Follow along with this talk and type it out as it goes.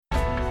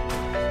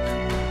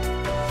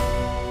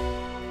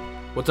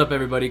What's up,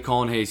 everybody?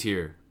 Colin Hayes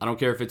here. I don't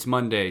care if it's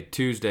Monday,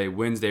 Tuesday,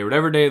 Wednesday,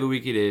 whatever day of the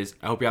week it is.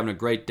 I hope you're having a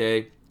great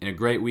day and a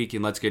great week,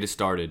 and let's get it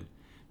started.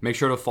 Make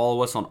sure to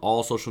follow us on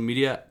all social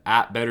media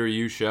at Better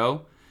You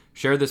Show.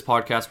 Share this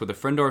podcast with a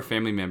friend or a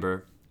family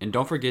member, and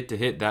don't forget to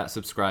hit that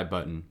subscribe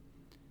button.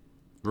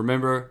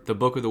 Remember, the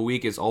book of the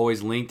week is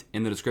always linked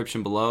in the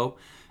description below,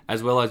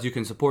 as well as you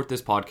can support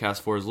this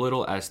podcast for as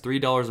little as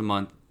 $3 a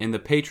month in the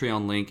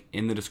Patreon link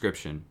in the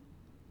description.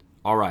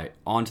 All right,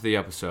 on to the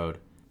episode.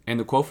 And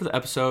the quote for the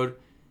episode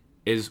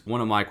is one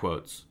of my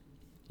quotes.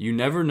 You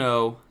never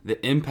know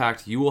the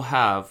impact you will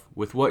have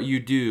with what you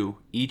do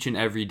each and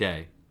every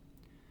day.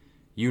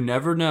 You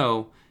never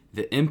know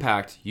the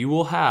impact you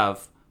will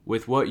have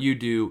with what you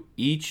do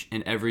each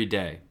and every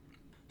day.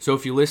 So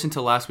if you listened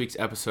to last week's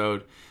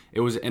episode, it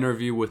was an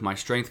interview with my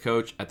strength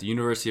coach at the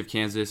University of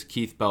Kansas,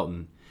 Keith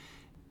Belton.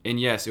 And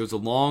yes, it was a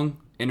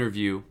long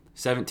interview,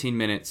 17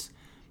 minutes,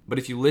 but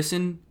if you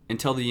listen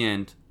until the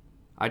end,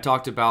 I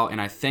talked about and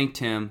I thanked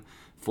him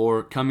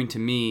for coming to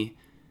me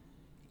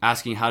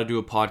asking how to do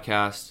a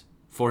podcast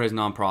for his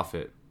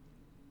nonprofit.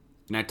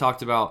 And I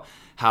talked about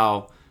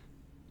how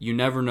you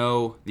never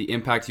know the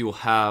impact you will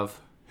have,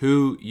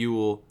 who you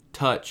will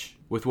touch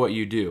with what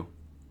you do.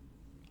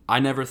 I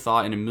never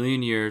thought in a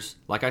million years,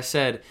 like I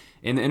said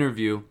in the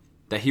interview,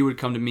 that he would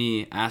come to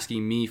me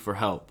asking me for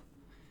help.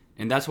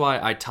 And that's why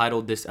I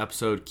titled this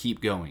episode,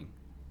 Keep Going.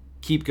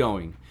 Keep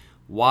going.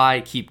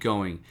 Why keep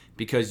going?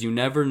 Because you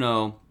never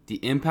know the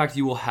impact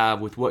you will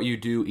have with what you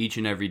do each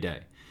and every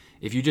day.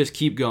 If you just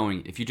keep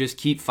going, if you just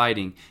keep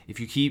fighting, if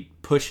you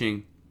keep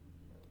pushing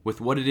with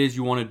what it is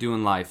you want to do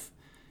in life,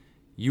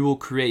 you will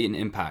create an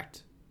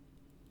impact.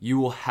 You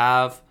will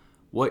have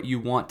what you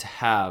want to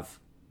have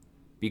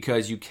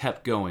because you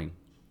kept going.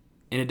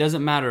 And it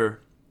doesn't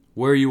matter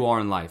where you are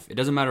in life. It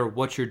doesn't matter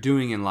what you're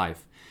doing in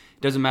life.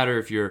 It doesn't matter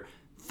if you're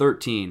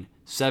 13,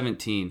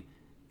 17,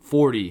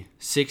 40,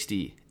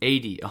 60,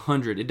 80,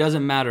 100. It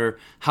doesn't matter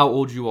how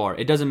old you are.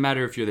 It doesn't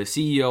matter if you're the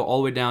CEO all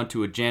the way down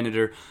to a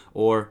janitor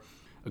or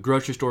a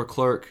grocery store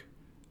clerk,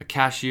 a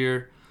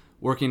cashier,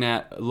 working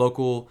at a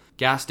local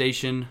gas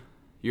station,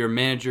 you're a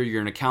manager,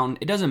 you're an accountant.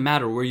 It doesn't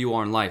matter where you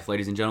are in life,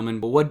 ladies and gentlemen,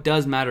 but what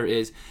does matter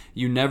is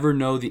you never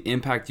know the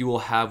impact you will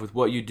have with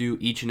what you do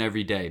each and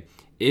every day.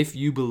 If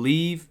you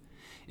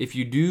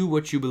do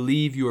what you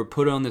believe you are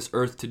put on this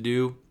earth to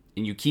do,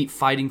 and you keep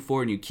fighting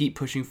for it and you keep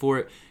pushing for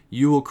it,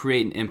 you will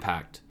create an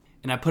impact.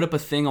 And I put up a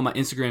thing on my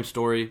Instagram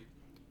story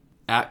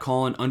at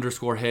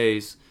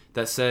Colin_Hayes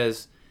that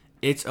says,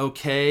 it's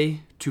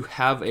okay to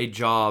have a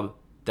job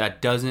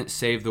that doesn't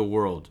save the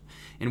world.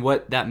 And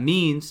what that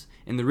means,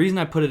 and the reason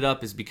I put it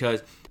up is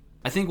because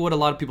I think what a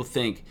lot of people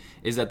think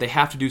is that they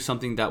have to do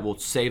something that will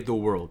save the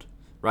world,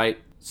 right?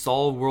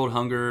 Solve world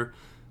hunger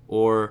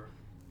or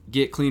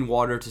get clean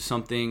water to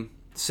something,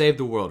 save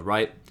the world,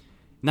 right?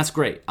 And that's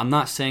great. I'm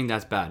not saying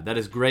that's bad. That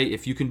is great.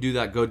 If you can do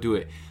that, go do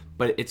it.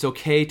 But it's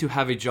okay to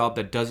have a job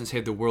that doesn't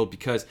save the world,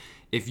 because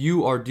if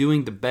you are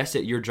doing the best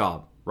at your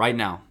job right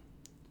now,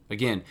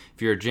 again,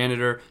 if you're a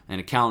janitor, an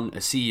accountant, a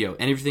CEO,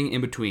 and everything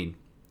in between,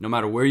 no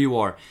matter where you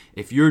are,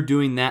 if you're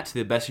doing that to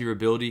the best of your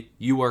ability,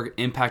 you are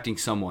impacting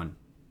someone.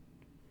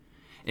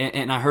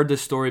 And I heard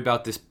this story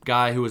about this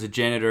guy who was a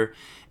janitor,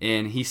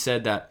 and he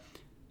said that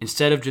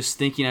instead of just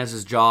thinking as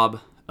his job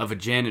of a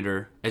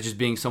janitor as just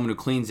being someone who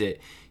cleans it,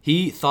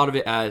 he thought of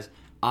it as,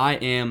 I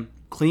am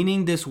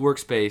cleaning this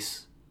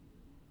workspace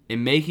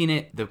and making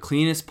it the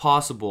cleanest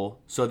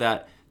possible so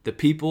that the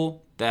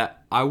people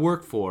that I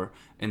work for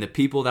and the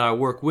people that I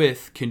work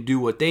with can do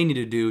what they need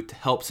to do to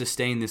help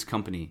sustain this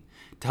company,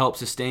 to help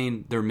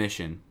sustain their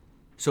mission.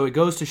 So it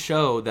goes to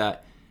show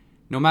that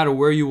no matter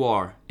where you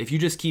are, if you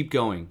just keep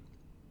going,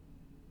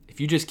 if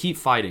you just keep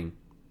fighting,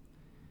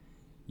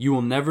 you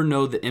will never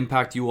know the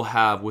impact you will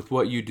have with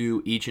what you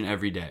do each and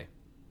every day.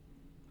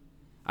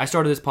 I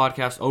started this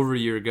podcast over a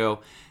year ago.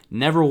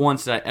 Never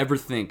once did I ever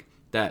think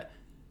that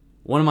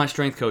one of my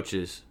strength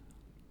coaches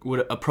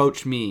would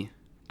approach me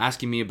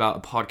asking me about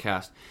a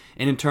podcast.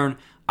 And in turn,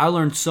 I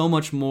learned so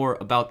much more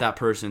about that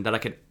person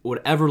that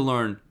would ever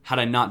learn had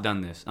I not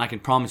done this. And I can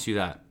promise you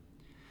that.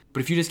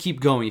 But if you just keep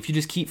going, if you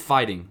just keep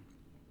fighting,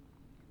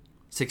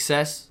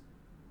 success,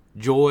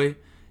 joy,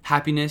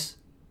 happiness,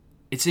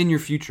 it's in your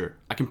future.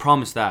 I can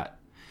promise that.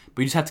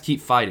 But you just have to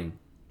keep fighting.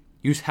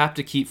 You just have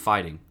to keep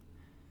fighting.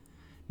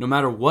 No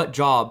matter what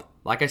job,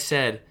 like I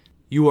said,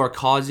 you are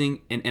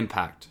causing an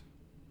impact.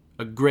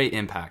 A great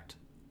impact.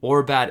 Or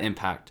a bad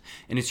impact.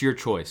 And it's your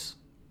choice.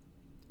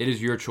 It is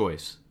your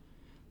choice.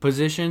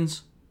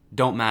 Positions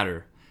don't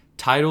matter.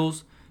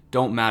 Titles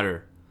don't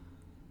matter.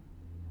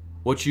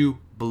 What you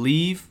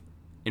believe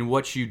and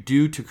what you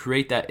do to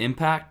create that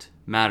impact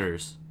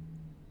matters.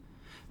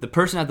 The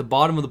person at the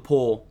bottom of the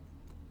pole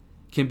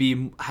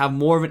can have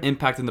more of an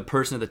impact than the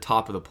person at the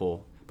top of the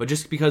pole. But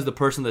just because the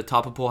person at the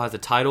top of the pole has a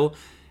title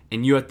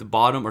and you at the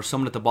bottom, or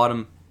someone at the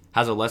bottom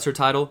has a lesser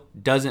title,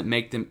 doesn't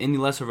make them any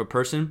lesser of a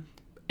person.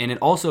 And it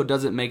also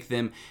doesn't make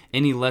them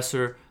any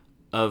lesser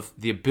of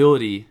the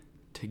ability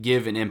to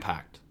give an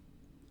impact.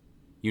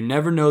 You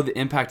never know the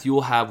impact you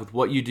will have with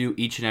what you do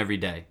each and every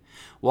day.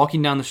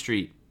 Walking down the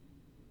street,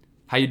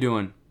 How you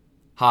doing?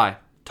 Hi.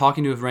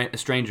 Talking to a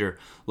stranger,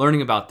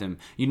 learning about them.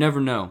 You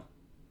never know.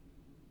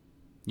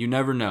 You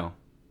never know.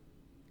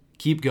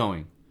 Keep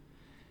going.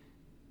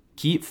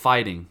 Keep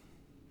fighting.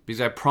 Because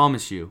I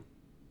promise you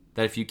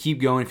that if you keep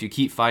going, if you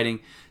keep fighting,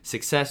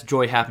 success,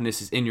 joy,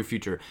 happiness is in your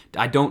future.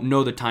 I don't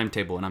know the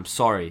timetable, and I'm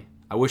sorry.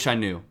 I wish I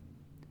knew.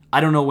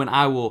 I don't know when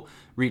I will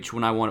reach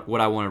what I want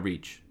to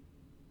reach.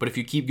 But if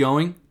you keep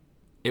going,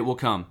 it will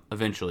come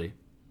eventually.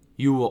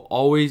 You will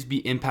always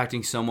be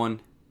impacting someone,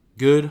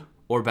 good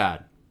or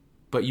bad.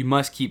 But you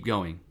must keep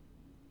going.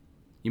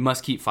 You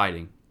must keep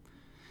fighting.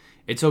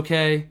 It's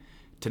okay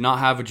to not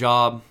have a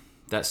job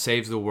that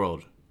saves the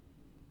world.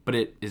 But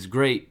it is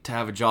great to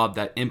have a job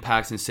that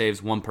impacts and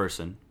saves one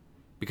person.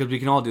 Because we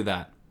can all do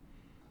that.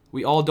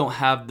 We all don't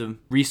have the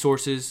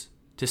resources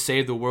to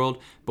save the world,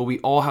 but we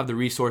all have the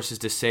resources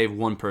to save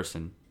one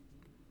person.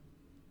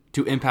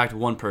 To impact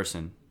one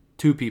person,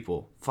 2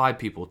 people, 5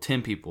 people,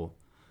 10 people.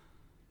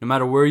 No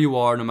matter where you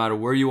are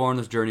on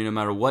this journey, no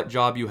matter what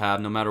job you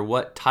have, no matter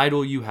what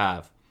title you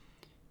have,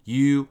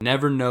 you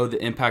never know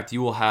the impact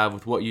you will have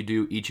with what you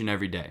do each and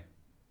every day.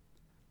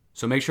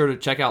 So make sure to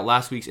check out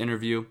last week's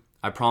interview.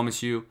 I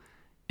promise you,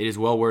 it is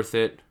well worth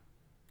it.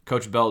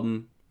 Coach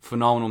Belton,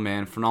 phenomenal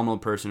man, phenomenal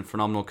person,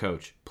 phenomenal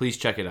coach. Please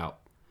check it out.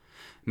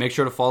 Make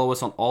sure to follow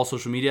us on all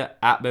social media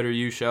at Better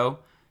You Show.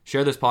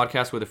 Share this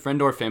podcast with a friend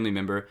or family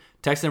member.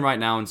 Text them right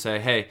now and say,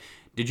 hey,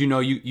 did you know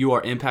you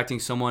are impacting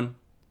someone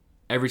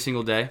every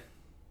single day?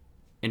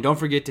 And don't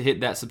forget to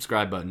hit that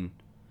subscribe button.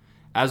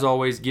 As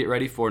always, get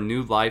ready for a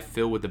new life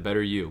filled with a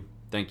better you.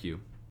 Thank you.